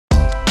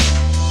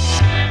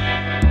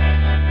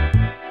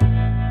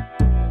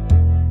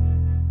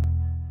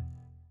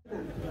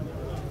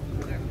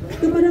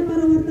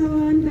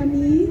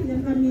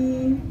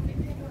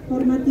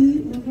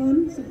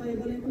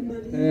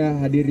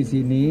hadir di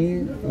sini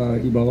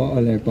dibawa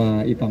oleh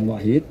Pak Ipang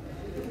Wahid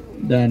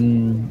dan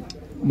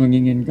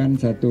menginginkan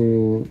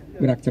satu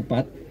gerak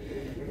cepat,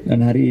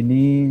 dan hari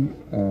ini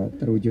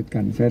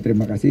terwujudkan. Saya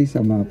terima kasih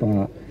sama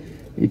Pak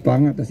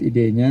Ipang atas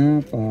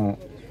idenya,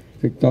 Pak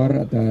Victor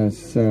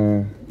atas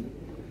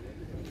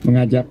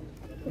mengajak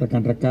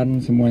rekan-rekan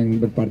semua yang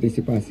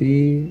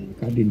berpartisipasi,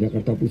 Kadin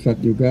Jakarta Pusat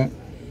juga,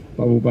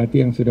 Pak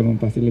Bupati yang sudah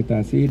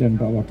memfasilitasi, dan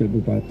Pak Wakil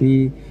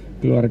Bupati,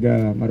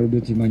 keluarga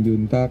Marudut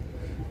Simanjuntak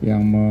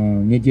yang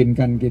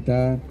mengizinkan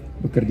kita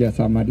bekerja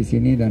sama di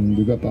sini, dan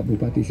juga Pak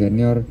Bupati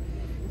Senior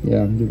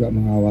yang juga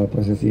mengawal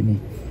proses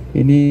ini.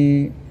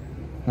 Ini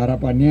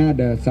harapannya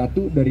ada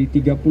 1 dari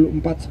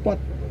 34 spot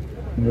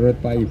menurut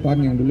Pak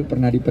Ipang yang dulu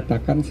pernah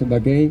dipetakan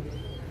sebagai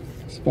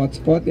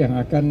spot-spot yang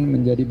akan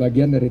menjadi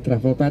bagian dari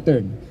travel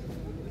pattern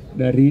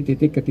dari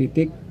titik ke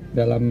titik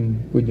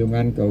dalam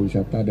kunjungan ke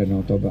wisata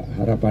Danau Toba.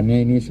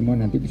 Harapannya ini semua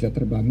nanti bisa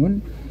terbangun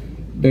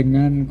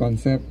dengan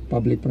konsep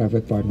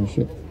public-private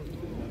partnership,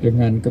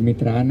 dengan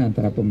kemitraan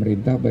antara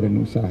pemerintah, badan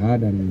usaha,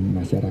 dan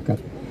masyarakat.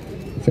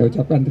 Saya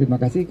ucapkan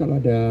terima kasih. Kalau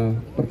ada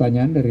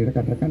pertanyaan dari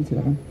rekan-rekan,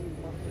 silakan.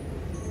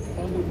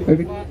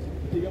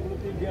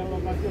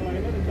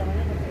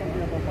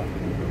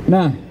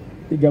 Nah,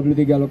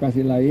 33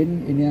 lokasi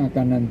lain ini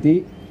akan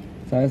nanti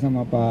saya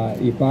sama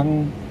Pak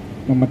Ipang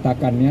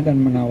memetakannya dan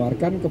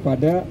menawarkan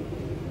kepada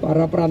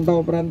para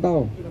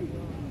perantau-perantau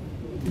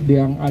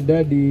yang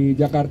ada di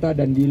Jakarta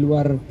dan di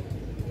luar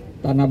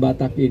tanah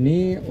Batak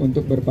ini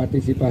untuk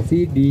berpartisipasi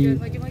di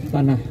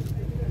tanah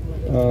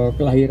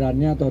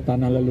kelahirannya atau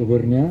tanah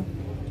leluhurnya,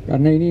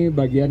 karena ini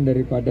bagian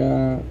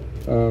daripada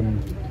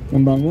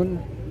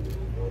membangun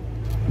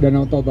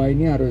Danau Toba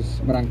ini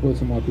harus merangkul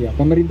semua pihak.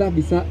 Pemerintah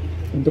bisa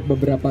untuk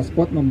beberapa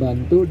spot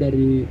membantu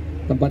dari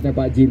tempatnya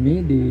Pak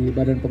Juni di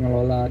Badan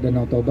Pengelola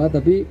Danau Toba,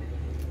 tapi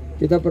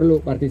kita perlu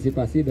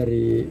partisipasi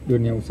dari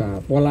dunia usaha.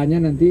 Polanya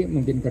nanti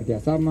mungkin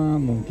kerjasama,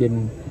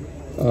 mungkin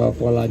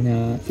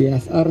polanya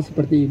CSR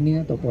seperti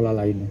ini atau pola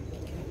lainnya.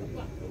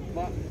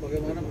 Pak,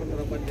 bagaimana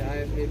penerapan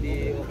CHSG di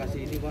lokasi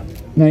ini, Pak?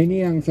 Nah, ini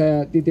yang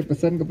saya titip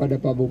pesan kepada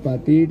Pak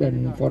Bupati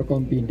dan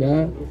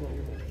Forkompinda,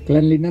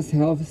 cleanliness,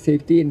 health,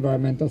 safety,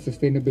 environmental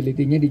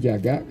sustainability-nya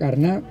dijaga,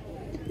 karena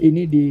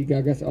ini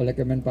digagas oleh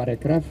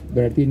Menparekraf,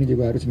 berarti ini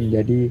juga harus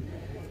menjadi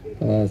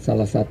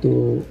salah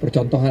satu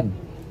percontohan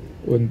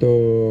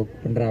untuk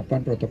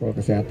penerapan protokol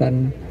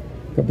kesehatan,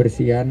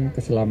 kebersihan,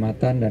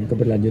 keselamatan, dan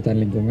keberlanjutan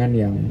lingkungan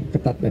yang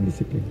ketat dan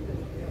disiplin.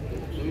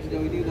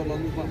 Sejauh ini udah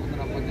bagus Pak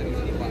penerapannya di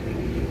sini, Pak?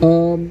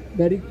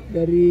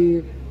 Dari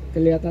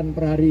kelihatan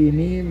per hari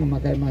ini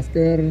memakai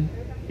masker,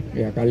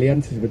 ya kalian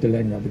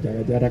sebetulnya nggak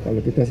berjaga jarak,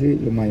 kalau kita sih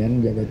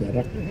lumayan jaga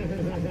jarak.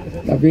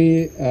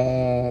 Tapi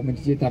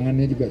mencuci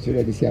tangannya juga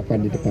sudah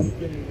disiapkan di depan,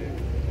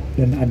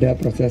 dan ada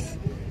proses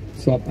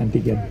swab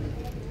antigen.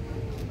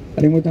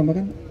 Ada yang mau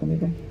tambahkan,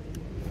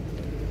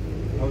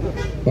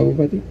 Pak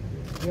Bupati?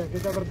 Ya,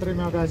 kita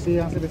berterima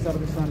kasih yang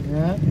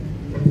sebesar-besarnya.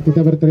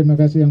 Kita berterima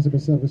kasih yang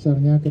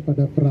sebesar-besarnya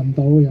kepada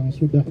perantau yang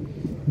sudah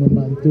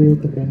membantu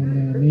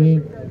terbangunnya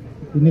ini.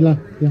 Inilah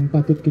yang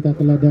patut kita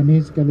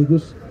teladani.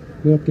 Sekaligus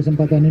lewat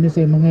kesempatan ini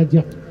saya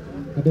mengajak,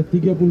 ada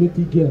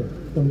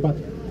 33 tempat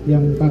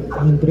yang Pak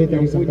Menteri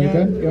tadi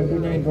sampaikan. Yang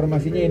punya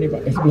informasinya ini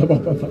Pak, sebelah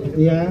Bapak.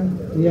 Iya,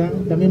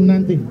 kami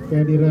menanti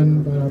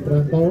kehadiran para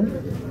perantau.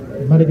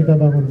 Mari kita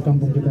bangun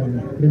kampung kita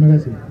ini. Terima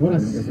kasih. Terima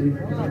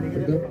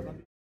kasih.